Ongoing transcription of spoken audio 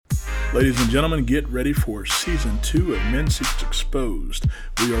Ladies and gentlemen, get ready for Season 2 of Men Secrets Exposed.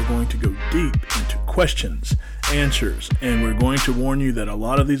 We are going to go deep into questions, answers, and we're going to warn you that a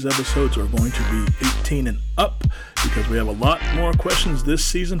lot of these episodes are going to be 18 and up because we have a lot more questions this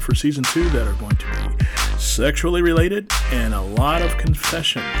season for Season 2 that are going to be sexually related and a lot of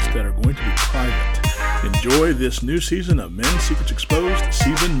confessions that are going to be private. Enjoy this new season of Men Secrets Exposed,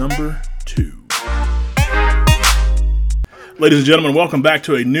 Season number 2. Ladies and gentlemen, welcome back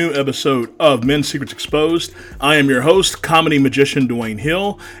to a new episode of Men's Secrets Exposed. I am your host, comedy magician Dwayne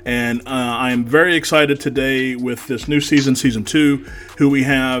Hill, and I am very excited today with this new season, Season 2, who we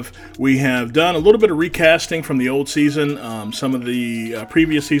have. We have done a little bit of recasting from the old season. Some of the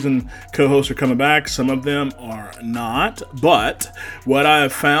previous season co-hosts are coming back. Some of them are not, but what I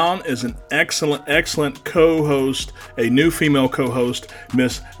have found is an excellent co-host, a new female co-host,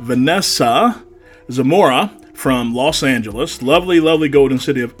 Miss Vanessa Zamora, from Los Angeles, lovely golden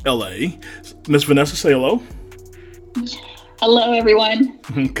city of LA. Miss Vanessa, say hello. Hello, everyone.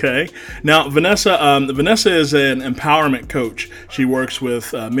 Okay. Now, Vanessa is an empowerment coach. She works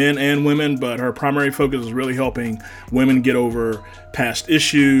with men and women, but her primary focus is really helping women get over past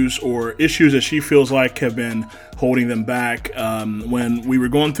issues or issues that she feels like have been holding them back. When we were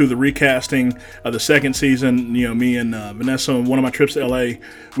going through the recasting of the second season, me and Vanessa on one of my trips to LA,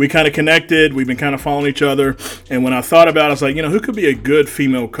 we kind of connected. We've been kind of following each other. And when I thought about it, I was like, who could be a good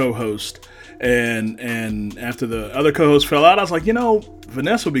female co-host? And after the other co-host fell out, I was like,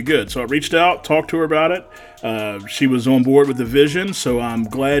 Vanessa would be good. So I reached out, talked to her about it. She was on board with the vision. So I'm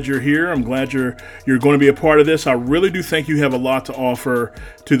glad you're here. I'm glad you're going to be a part of this. I really do think you have a lot to offer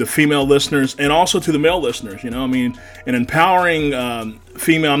to the female listeners and also to the male listeners. An empowering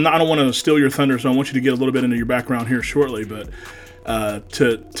female. I don't want to steal your thunder, so I want you to get a little bit into your background here shortly, but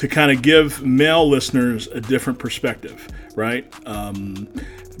to kind of give male listeners a different perspective, right?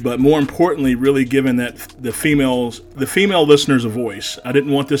 But more importantly, really giving that the female listeners a voice. I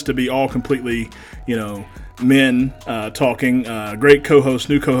didn't want this to be all completely, men talking. Great co-host,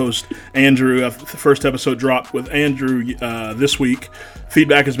 new co-host, Andrew. The first episode dropped with Andrew this week.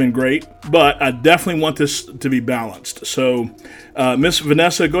 Feedback has been great, but I definitely want this to be balanced. So, Miss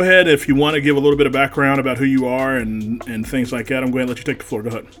Vanessa, go ahead if you want to give a little bit of background about who you are and things like that. I'm going to let you take the floor. Go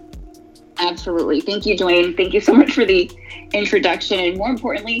ahead. Absolutely. Thank you, Dwayne. Thank you so much for the introduction. And more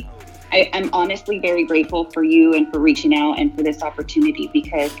importantly, I'm honestly very grateful for you and for reaching out and for this opportunity,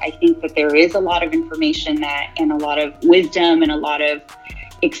 because I think that there is a lot of information and a lot of wisdom and a lot of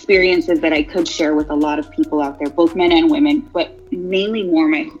experiences that I could share with a lot of people out there, both men and women, but mainly more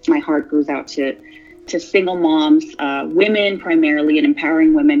my heart goes out to single moms, women primarily, and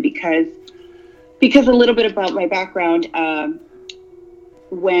empowering women, because a little bit about my background.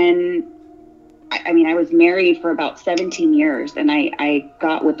 I was married for about 17 years, and I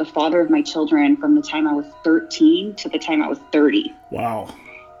got with the father of my children from the time I was 13 to the time I was 30. Wow.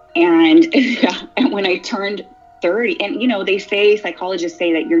 And when I turned 30, and psychologists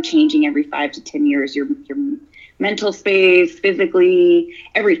say that you're changing every 5 to 10 years, your mental space, physically,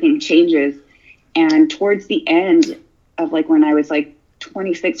 everything changes. And towards the end of when I was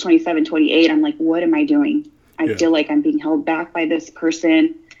 26, 27, 28, I'm like, what am I doing? I feel like I'm being held back by this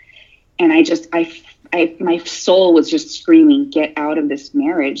person. And my soul was just screaming, get out of this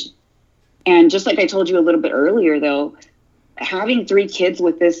marriage. And just like I told you a little bit earlier, though, having 3 kids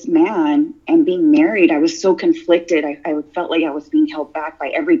with this man and being married, I was so conflicted. I felt like I was being held back by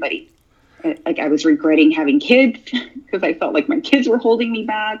everybody. Like I was regretting having kids because I felt like my kids were holding me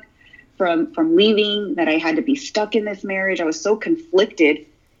back from leaving, that I had to be stuck in this marriage. I was so conflicted.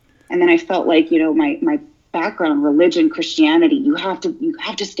 And then I felt like, my background, religion, Christianity, you have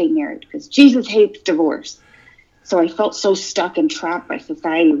to stay married because Jesus hates divorce. So I felt so stuck and trapped by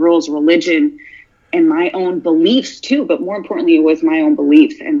society, rules, religion, and my own beliefs too. But more importantly, it was my own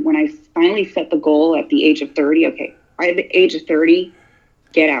beliefs. And when I finally set the goal at the age of 30, okay, by the age of 30,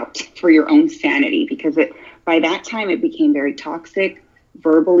 get out for your own sanity, because by that time it became very toxic,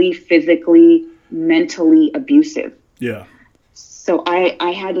 verbally, physically, mentally abusive. Yeah. So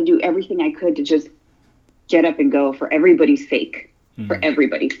I had to do everything I could to just get up and go for everybody's sake, for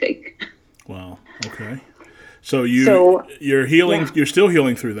everybody's sake. Wow. Okay. So you're healing. Yeah. You're still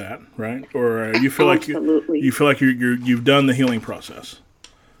healing through that, right? Or you feel like you feel like you've done the healing process.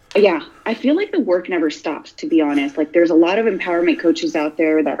 Yeah, I feel like the work never stops, to be honest. There's a lot of empowerment coaches out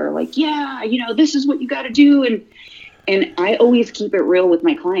there that are like, yeah, this is what you got to do, and I always keep it real with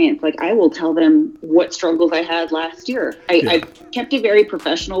my clients. I will tell them what struggles I had last year. I kept it very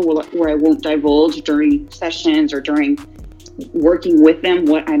professional, where I won't divulge during sessions or during working with them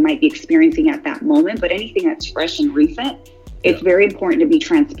what I might be experiencing at that moment. But anything that's fresh and recent, It's very important to be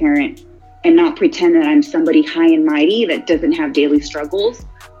transparent and not pretend that I'm somebody high and mighty that doesn't have daily struggles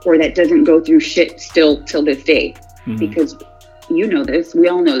or that doesn't go through shit still till this day. Because you know this, we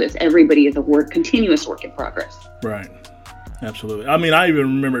all know this. Everybody is a continuous work in progress. Right. Absolutely. I mean, I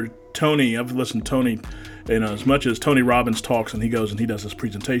even remember Tony. I've listened to Tony, as much as Tony Robbins talks and he goes and he does his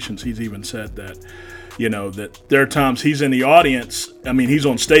presentations, he's even said that, that there are times he's in the audience. I mean, he's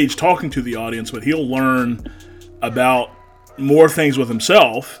on stage talking to the audience, but he'll learn about more things with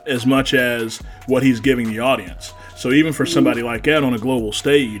himself as much as what he's giving the audience. So even for somebody like that on a global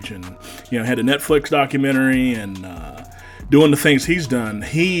stage and, had a Netflix documentary and doing the things he's done,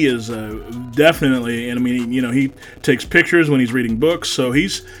 he is definitely, and I mean, he takes pictures when he's reading books. So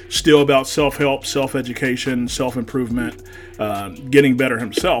he's still about self-help, self-education, self-improvement, getting better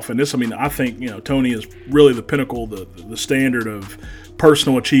himself. And this, I mean, I think, Tony is really the pinnacle, the standard of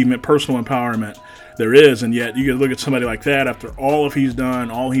personal achievement, personal empowerment there is. And yet you can look at somebody like that after all of he's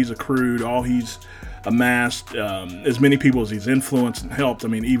done, all he's accrued, all he's amassed, as many people as he's influenced and helped. I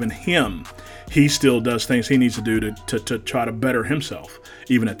mean, even him, he still does things he needs to do to try to better himself,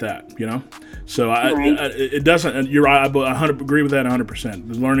 even at that, So it doesn't, you're right, I agree with that 100%.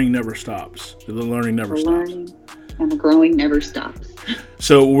 The learning never stops. The learning never stops. And the growing never stops.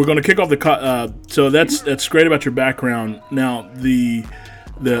 So we're going to kick off so that's great about your background. Now, the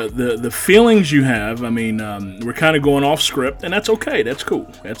feelings you have, I mean, we're kind of going off script, and that's okay. That's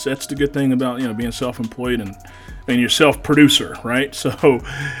cool. That's the good thing about being self-employed and you're self-producer, right? So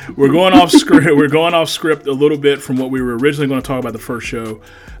we're going off script. We're going off script a little bit from what we were originally going to talk about the first show.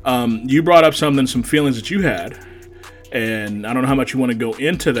 You brought up some feelings that you had, and I don't know how much you want to go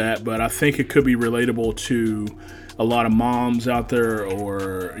into that, but I think it could be relatable to a lot of moms out there,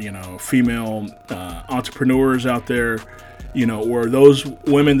 or female entrepreneurs out there. Or those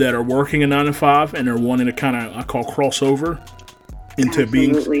women that are working a 9-to-5 and are wanting to kind of, I call, cross over into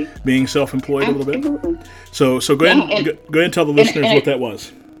being self-employed a little bit. So go ahead and tell the listeners what that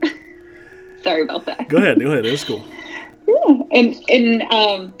was. Sorry about that. Go ahead. It's cool.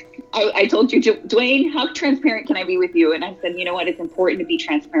 Yeah. I told you, Dwayne, how transparent can I be with you? And I said, you know what? It's important to be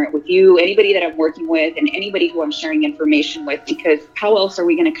transparent with you, anybody that I'm working with, and anybody who I'm sharing information with, because how else are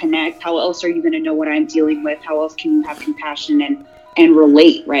we going to connect? How else are you going to know what I'm dealing with? How else can you have compassion and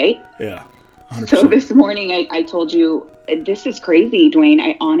relate, right? Yeah. 100%. So this morning I told you, this is crazy, Dwayne.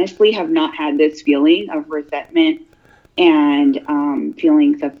 I honestly have not had this feeling of resentment and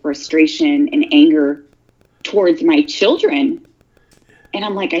feelings of frustration and anger towards my children. And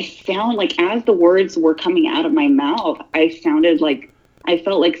I'm like, I sound like, as the words were coming out of my mouth, I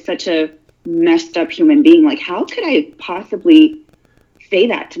felt like such a messed up human being. Like, how could I possibly say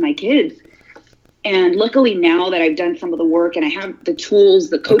that to my kids? And luckily now that I've done some of the work and I have the tools,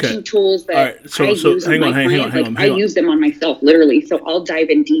 the coaching tools that I use on my clients, I use them on myself, literally. So I'll dive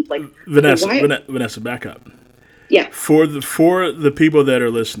in deep. Like, Vanessa, back up. Yeah. For the people that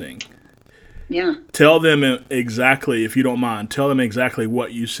are listening. Yeah. Tell them exactly, if you don't mind, tell them exactly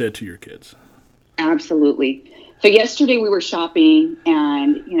what you said to your kids. Absolutely. So yesterday we were shopping,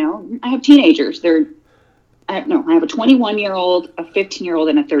 and, I have teenagers. I have a 21-year-old, a 15-year-old,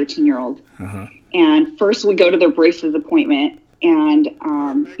 and a 13-year-old. Uh-huh. And first we go to their braces appointment, and,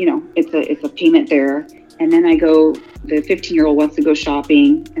 it's a payment there. And then the 15-year-old wants to go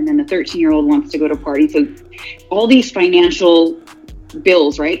shopping, and then the 13-year-old wants to go to a party. So all these financial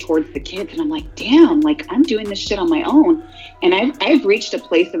bills, right, towards the kids, and I'm like, damn, like, I'm doing this shit on my own. And I've reached a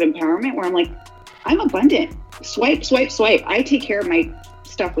place of empowerment where I'm like, I'm abundant. Swipe, swipe, swipe. I take care of my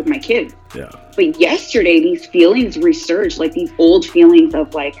stuff with my kids. Yeah. But yesterday, these feelings resurged, like these old feelings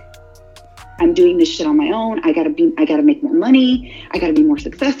of like, I'm doing this shit on my own. I gotta make more money. I gotta be more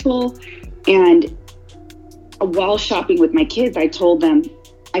successful. And while shopping with my kids, I told them,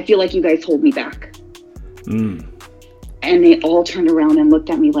 I feel like you guys hold me back. And they all turned around and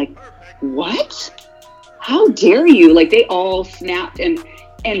looked at me like, what? How dare you? Like, they all snapped, and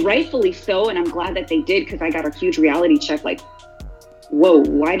rightfully so. And I'm glad that they did, because I got a huge reality check. Like, whoa,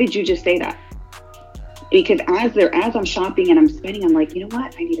 why did you just say that? Because as I'm shopping and I'm spending, I'm like, you know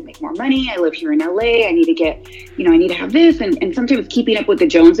what? I need to make more money. I live here in LA. I need to get, I need to have this. And sometimes keeping up with the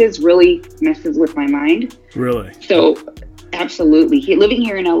Joneses really messes with my mind. Really? So absolutely. Living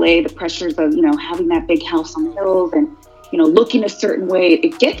here in LA, the pressures of, having that big house on the hills and, looking a certain way,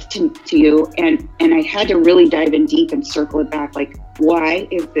 it gets to you. And I had to really dive in deep and circle it back. Like, why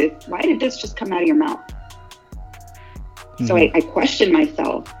did this just come out of your mouth? Mm-hmm. So I questioned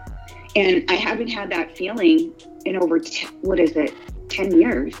myself, and I haven't had that feeling in over 10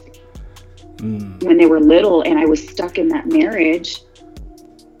 years. When they were little and I was stuck in that marriage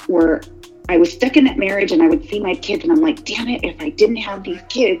where I was stuck in that marriage, and I would see my kids, and I'm like, damn it, if I didn't have these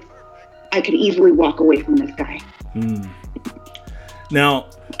kids, I could easily walk away from this guy. Now,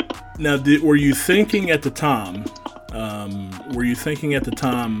 were you thinking at the time,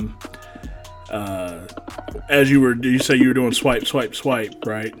 as you say you were doing swipe,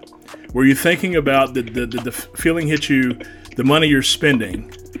 right? Were you thinking about the feeling hit you, the money you're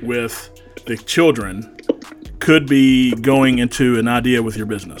spending with the children could be going into an idea with your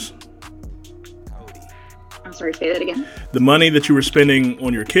business? I'm sorry, say that again. The money that you were spending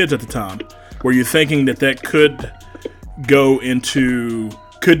on your kids at the time, were you thinking that could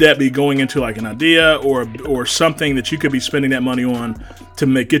could that be going into like an idea or something that you could be spending that money on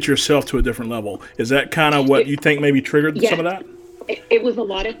to get yourself to a different level? Is that kind of what you think maybe triggered some of that? It was a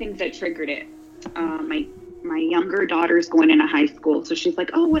lot of things that triggered it. My younger daughter's going into high school, so she's like,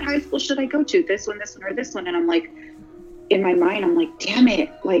 oh, what high school should I go to? This one, or this one? And I'm like, in my mind, I'm like, damn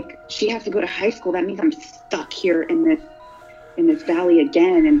it, like she has to go to high school. That means I'm stuck here in this valley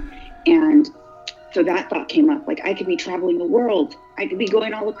again. And so that thought came up, like I could be traveling the world. I could be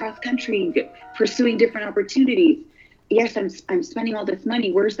going all across country, pursuing different opportunities. Yes, I'm spending all this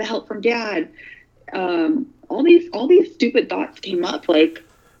money. Where's the help from dad? All these stupid thoughts came up, like,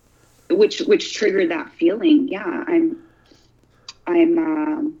 which triggered that feeling. Yeah, and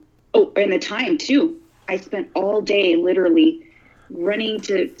the time too. I spent all day literally running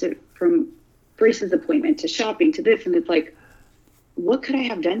to from Grace's appointment to shopping to this, and it's like, what could I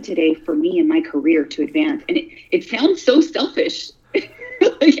have done today for me and my career to advance? And it sounds so selfish. Like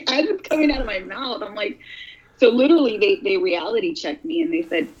as it's coming out of my mouth, I'm like, so literally they reality checked me and they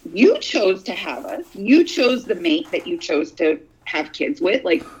said, you chose to have us. You chose the mate that you chose to have kids with.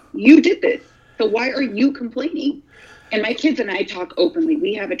 Like you did this. So why are you complaining? And my kids and I talk openly.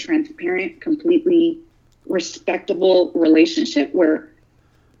 We have a transparent, completely respectable relationship where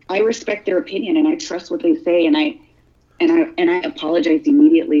I respect their opinion and I trust what they say. And I apologize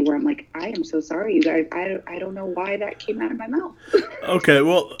immediately where I'm like, I am so sorry, you guys. I don't know why that came out of my mouth. Okay,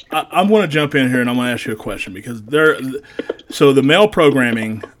 well, I'm going to jump in here and I'm going to ask you a question because so the male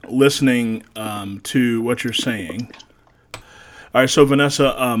programming, listening to what you're saying. All right, so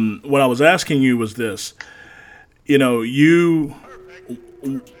Vanessa, what I was asking you was this. You know,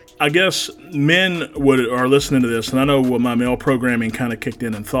 I guess men are listening to this, and I know what my male programming kind of kicked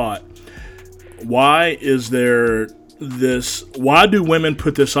in and thought. Why do women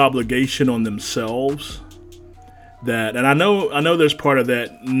put this obligation on themselves? And I know there's part of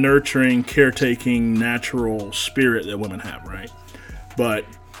that nurturing, caretaking, natural spirit that women have, right? But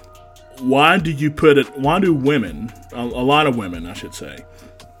why do women, a lot of women, I should say,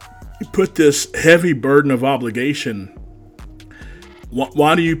 put this heavy burden of obligation?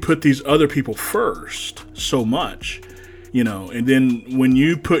 Why do you put these other people first so much? You know, and then when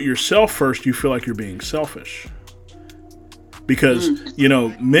you put yourself first, you feel like you're being selfish. Because, you know,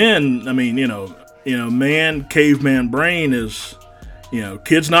 men, I mean, man, caveman brain is,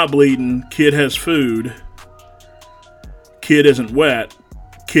 kid's not bleeding, kid has food, kid isn't wet,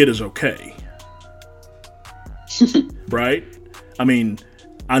 kid is okay. Right? I mean,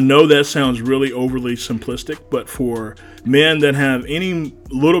 I know that sounds really overly simplistic, but for men that have any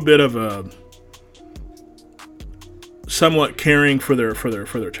little bit of a somewhat caring for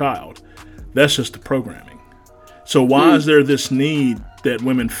their child, that's just the programming. So why is there this need that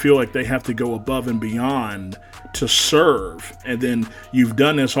women feel like they have to go above and beyond to serve? And then you've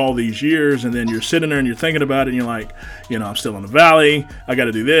done this all these years, and then you're sitting there and you're thinking about it, and you're like, I'm still in the valley. I got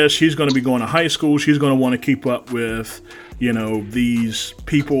to do this. She's going to be going to high school. She's going to want to keep up with, these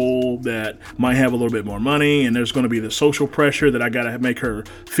people that might have a little bit more money, and there's going to be the social pressure that I got to make her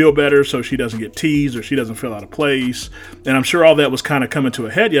feel better so she doesn't get teased or she doesn't feel out of place. And I'm sure all that was kind of coming to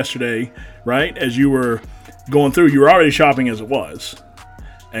a head yesterday, right? As you were going through, you were already shopping as it was.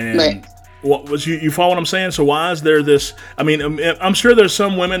 And right. What was you follow what I'm saying? So why is there this? I mean, I'm sure there's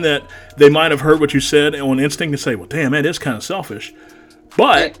some women that they might have heard what you said on instinct and say, well, damn, that is kind of selfish.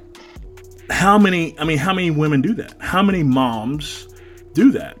 But how many women do that? How many moms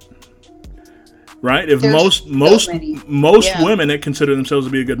do that? Right? If There's most yeah. women that consider themselves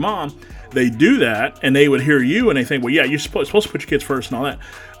to be a good mom, they do that, and they would hear you and they think, well, yeah, you're supposed to put your kids first and all that.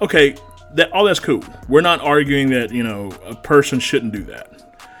 Okay, that's cool. We're not arguing that, a person shouldn't do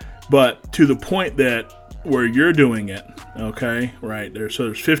that. But to the point that where you're doing it, okay, right, there's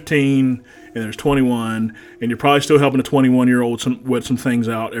 15 and there's 21, and you're probably still helping a 21-year-old with some things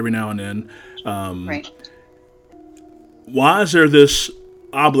out every now and then. Right. Why is there this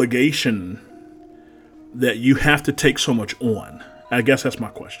obligation that you have to take so much on? I guess that's my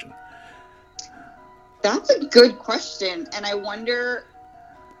question. That's a good question. And I wonder,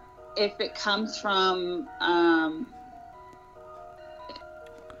 if it comes from,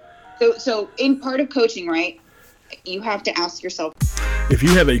 so in part of coaching, right, you have to ask yourself. If you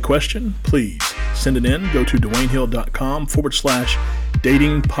have a question, please send it in. Go to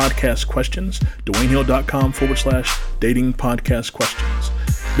DwayneHill.com/dating podcast questions. DwayneHill.com/dating podcast questions.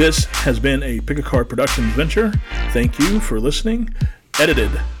 This has been a Pick a Card Productions venture. Thank you for listening.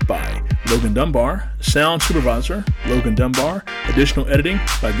 Edited by Logan Dunbar. Sound supervisor, Logan Dunbar. Additional editing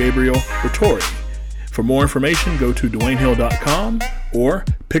by Gabriel Vittori. For more information, go to DwayneHill.com or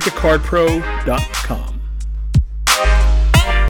pickacardpro.com.